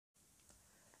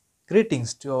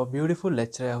Greetings to our beautiful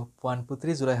lecturer Puan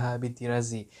Putri Zulaiha binti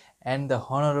Razi and the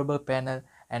honorable panel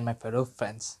and my fellow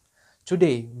friends.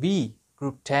 Today we,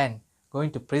 Group 10,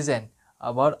 going to present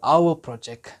about our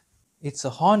project. It's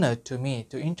a honor to me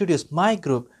to introduce my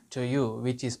group to you,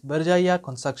 which is Berjaya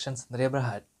Construction Sdn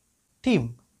Berhad.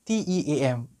 Team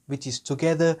TEAM, which is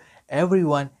together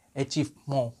everyone achieve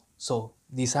more. So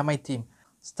these are my team.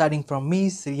 Starting from me,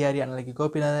 Srihari and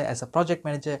Gopinathan as a project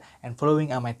manager, and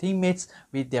following are my teammates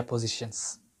with their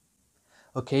positions.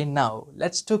 Okay, now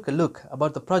let's take a look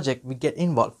about the project we get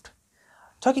involved.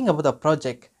 Talking about the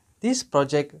project, this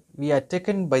project we are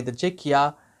taken by the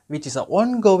JKIA, which is an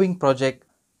ongoing project.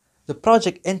 The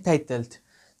project entitled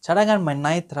Cadangan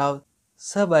Menaik Raut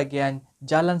Sebagian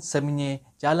Jalan Semenye,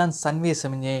 Jalan Sunway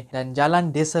Semenye, dan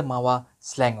Jalan Desa Mawar,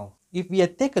 Selangor. If we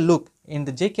take a look in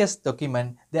the JKS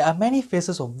document, there are many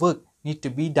phases of work need to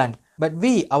be done. But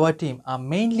we, our team, are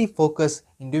mainly focused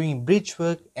in doing bridge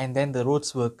work and then the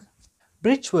roads work.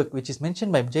 Bridge work, which is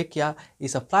mentioned by JKIA,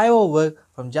 is a flyover work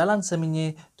from Jalan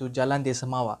Semenye to Jalan Desa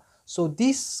Mawar. So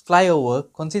this flyover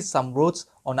consists some roads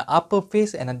on the upper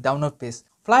face and a downer face.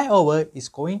 Flyover is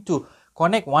going to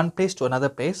connect one place to another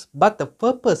place, but the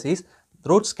purpose is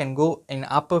roads can go in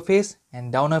upper face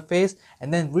and downer face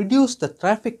and then reduce the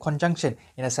traffic conjunction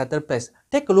in a certain place.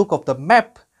 Take a look of the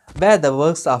map where the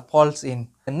works are falls in.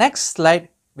 The next slide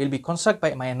will be constructed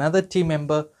by my another team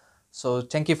member. So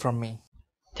thank you from me.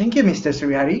 Thank you, Mr.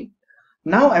 Srihari.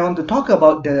 Now I want to talk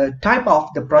about the type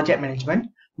of the project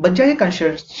management. Berjaya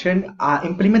Construction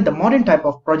implement the modern type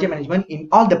of project management in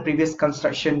all the previous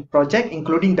construction project,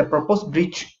 including the proposed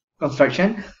bridge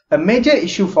construction. A major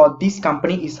issue for this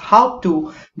company is how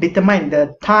to determine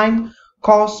the time,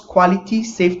 cost, quality,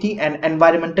 safety, and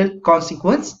environmental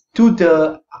consequence to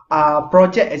the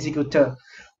project executor.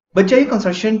 Berjaya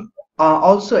Construction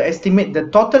also estimate the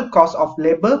total cost of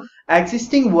labor,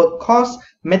 existing work cost,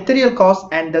 material cost,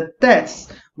 and the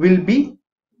tests will be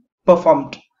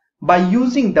performed. By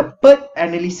using the PERT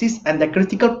analysis and the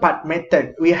critical path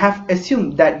method, we have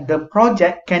assumed that the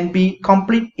project can be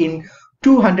complete in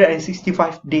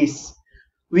 265 days.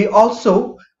 We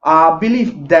also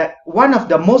believe that one of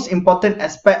the most important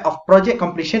aspects of project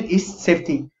completion is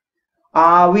safety.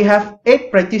 We have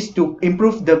 8 practice to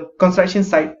improve the construction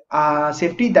site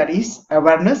safety, that is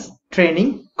awareness,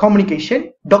 training,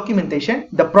 communication, documentation,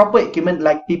 the proper equipment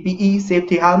like PPE,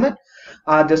 safety helmet,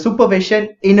 the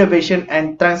supervision, innovation,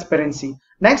 and transparency.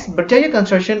 Next, Berjaya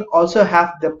Construction also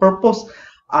have the purpose,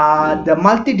 the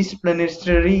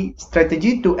multidisciplinary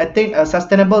strategy to attain a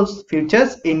sustainable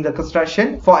futures in the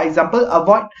construction. For example,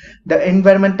 avoid the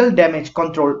environmental damage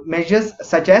control measures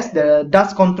such as the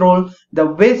dust control, the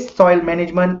waste soil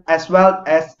management, as well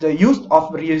as the use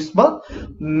of reusable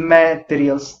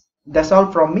materials. That's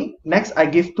all from me. Next, I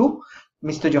give to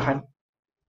Mr. Johan.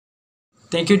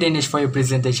 Thank you, Danish, for your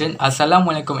presentation.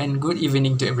 Assalamualaikum and good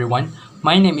evening to everyone.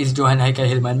 My name is Johan Haikal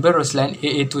Hilman Beroslan.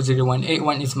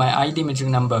 AA20181 is my ID metric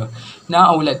number. Now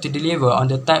I would like to deliver on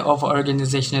the type of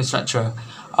organizational structure.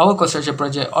 Our construction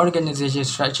project organization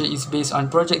structure is based on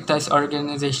projectized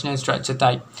organizational structure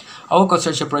type. Our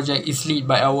construction project is led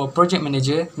by our project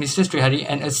manager, Mr. Srihari,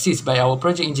 and assisted by our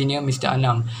project engineer, Mr.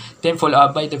 Anam. Then followed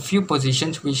up by the few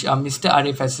positions which are Mr.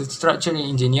 Arif as a structural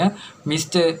engineer,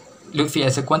 Mr. Lutfi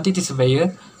as a quantity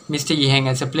surveyor, Mr. Yiheng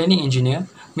as a planning engineer,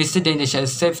 Mr. Danish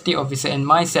as safety officer, and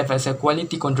myself as a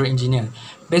quality control engineer.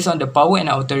 Based on the power and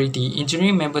authority,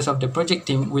 engineering members of the project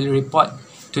team will report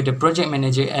to the project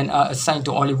manager and are assigned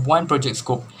to only one project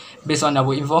scope. Based on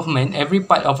our involvement, every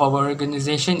part of our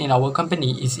organization in our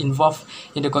company is involved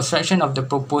in the construction of the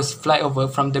proposed flyover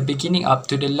from the beginning up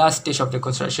to the last stage of the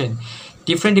construction.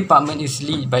 Different department is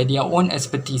led by their own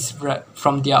expertise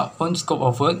from their own scope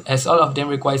of work, as all of them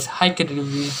requires high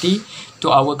credibility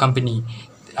to our company.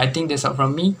 I think that's all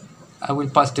from me. I will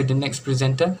pass to the next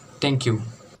presenter. Thank you.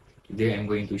 Today I'm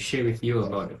going to share with you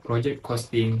about the project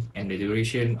costing and the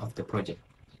duration of the project.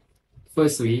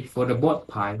 Firstly, for the board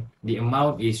pile, the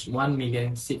amount is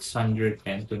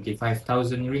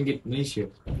 1,625,000 ringgit Malaysia.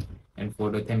 And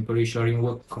for the temporary shoring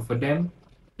work for them,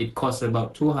 it costs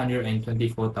about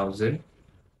 224,000.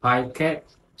 Pile cap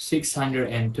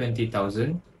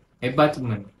 620,000,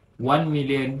 abutment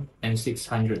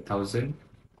 1,600,000,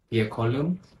 pier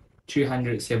column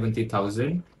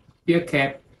 370,000, pier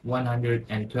cap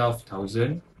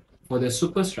 112,000. For the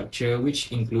superstructure,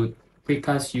 which include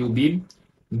precast U-beam,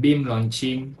 beam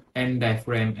launching, end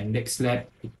diaphragm, and deck slab,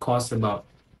 it costs about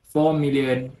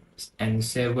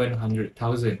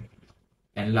 4,700,000.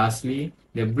 And lastly,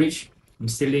 the bridge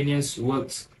miscellaneous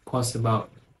works cost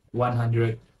about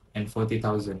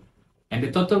 140,000. And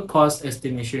the total cost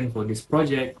estimation for this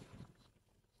project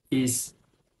is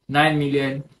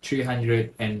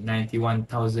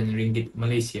 9,391,000 ringgit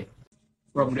Malaysia.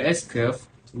 From the S-curve,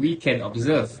 we can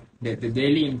observe that the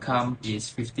daily income is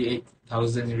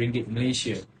 58,000 ringgit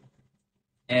Malaysia.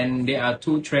 And there are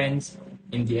two trends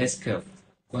in the S-curve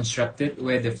constructed,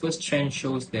 where the first trend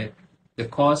shows that the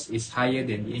cost is higher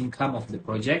than the income of the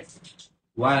project,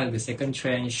 while the second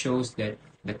trend shows that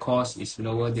the cost is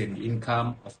lower than the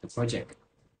income of the project.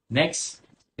 Next,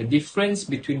 the difference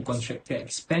between contractor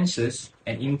expenses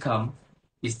and income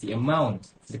is the amount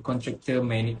the contractor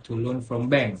may need to loan from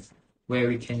bank, where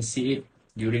we can see it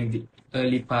during the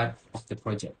early part of the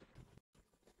project.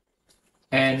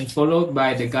 And followed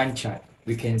by the Gantt chart,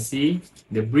 we can see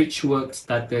the bridge work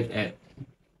started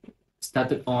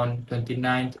on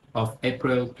 29th of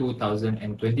April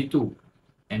 2022.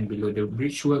 And below the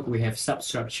bridge work, we have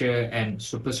substructure and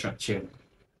superstructure,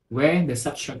 where the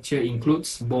substructure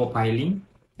includes bore piling,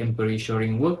 temporary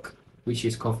shoring work, which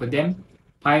is coffer dam,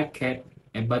 pile cap,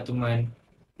 abutment,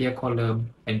 pier column,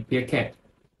 and pier cap.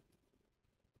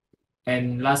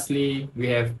 And lastly, we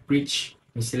have bridge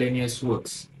miscellaneous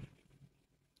works.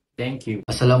 Thank you.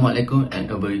 Assalamualaikum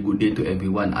and a very good day to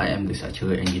everyone. I am the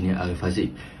structural engineer Arif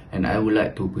Haziq, and I would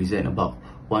like to present about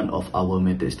one of our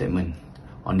method statement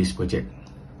on this project.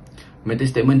 Method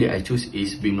statement that I choose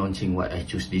is beam launching. Why I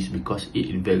choose this? Because it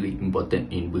is very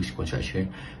important in bridge construction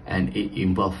and it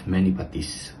involves many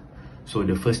parties. So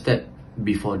the first step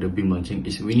before the beam launching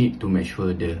is we need to make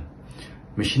sure the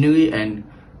machinery and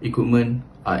equipment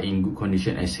are in good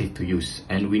condition and safe to use,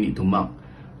 and we need to mark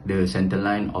the center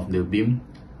line of the beam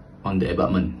on the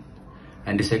abutment.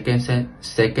 And the second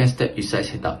step is site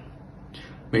setup.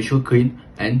 Make sure crane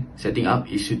and setting up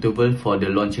is suitable for the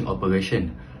launching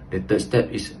operation. The third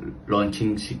step is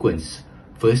launching sequence.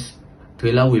 First,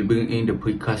 trailer will bring in the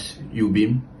precast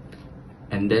U-beam,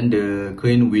 and then the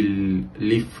crane will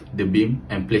lift the beam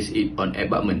and place it on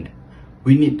abutment.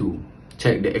 We need to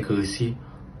check the accuracy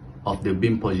of the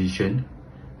beam position,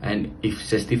 and if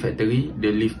satisfactory,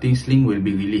 the lifting sling will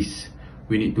be released.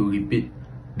 We need to repeat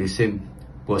the same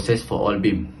process for all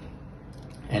beam.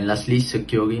 And lastly,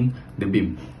 securing the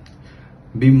beam.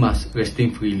 Beam must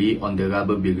resting freely on the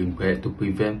rubber bearing pad to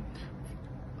prevent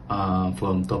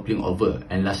from toppling over.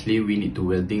 And lastly, we need to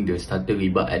welding the starter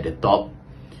rebar at the top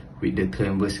with the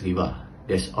transverse rebar.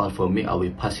 That's all for me. I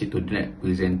will pass it to the next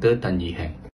presenter, Tan Yi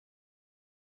Heng.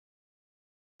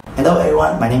 Hello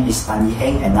everyone, my name is Tan Yi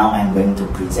Heng, and now I'm going to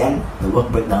present the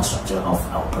work breakdown structure of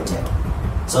our project.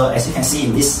 So as you can see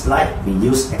in this slide, we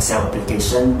use Excel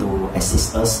application to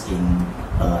assist us in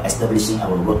establishing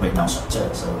our work breakdown structure.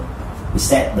 So we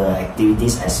set the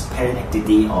activities as parent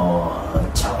activity or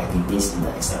child activities in the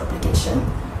Excel application.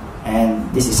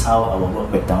 And this is how our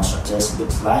work breakdown structures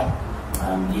looks like.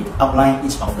 It outlines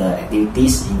each of the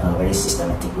activities in a very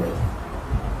systematic way.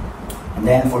 And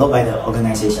then followed by the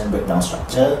organization breakdown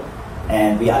structure,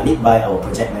 and we are led by our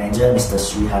project manager, Mr.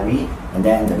 Srihari, and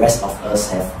then the rest of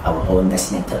us have our own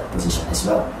designated position as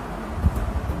well.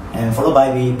 And followed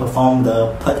by we perform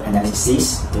the PERT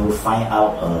analysis to find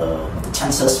out the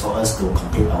chances for us to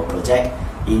complete our project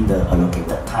in the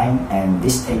allocated time, and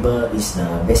this table is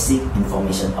the basic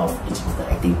information of each of the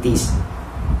activities.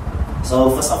 So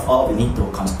first of all, we need to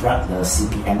construct the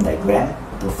CPM diagram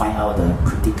to find out the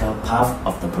critical path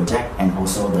of the project and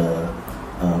also the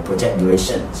project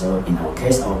duration. So in our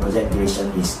case, our project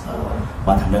duration is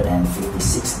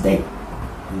 156 days.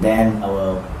 And then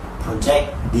our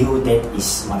project due date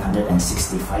is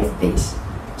 165 days.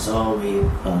 So we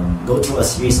go through a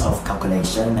series of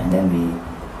calculation, and then we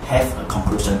have a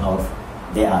conclusion of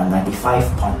there are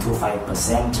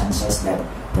 95.25% chances that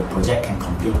the project can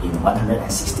complete in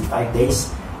 165 days,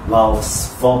 while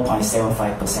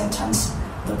 4.75% chance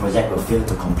the project will fail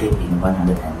to complete in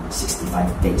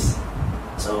 165 days.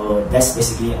 So that's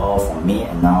basically all from me,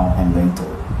 and now I'm going to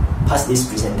pass this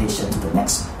presentation to the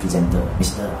next presenter,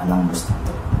 Mr. Anang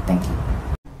Mustanto. Thank you.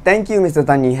 Thank you, Mr.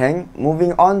 Tan Yi Heng.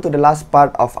 Moving on to the last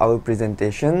part of our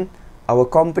presentation, our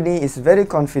company is very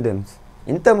confident.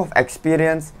 In terms of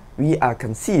experience, we are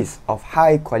consist of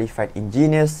high qualified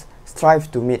engineers,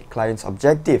 strive to meet clients'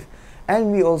 objective,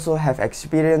 and we also have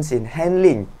experience in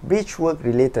handling bridge work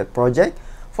related project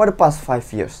for the past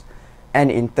 5 years.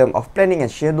 And in terms of planning and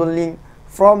scheduling,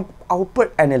 from our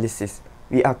PERT analysis,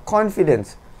 we are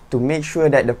confident to make sure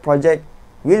that the project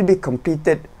will be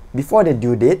completed before the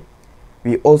due date.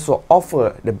 We also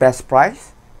offer the best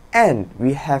price, and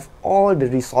we have all the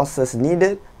resources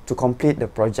needed to complete the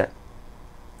project.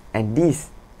 And these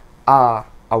are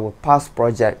our past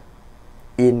project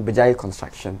in Berjaya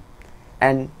Construction,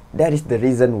 and that is the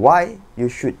reason why you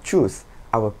should choose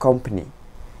our company.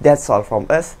 That's all from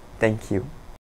us. Thank you.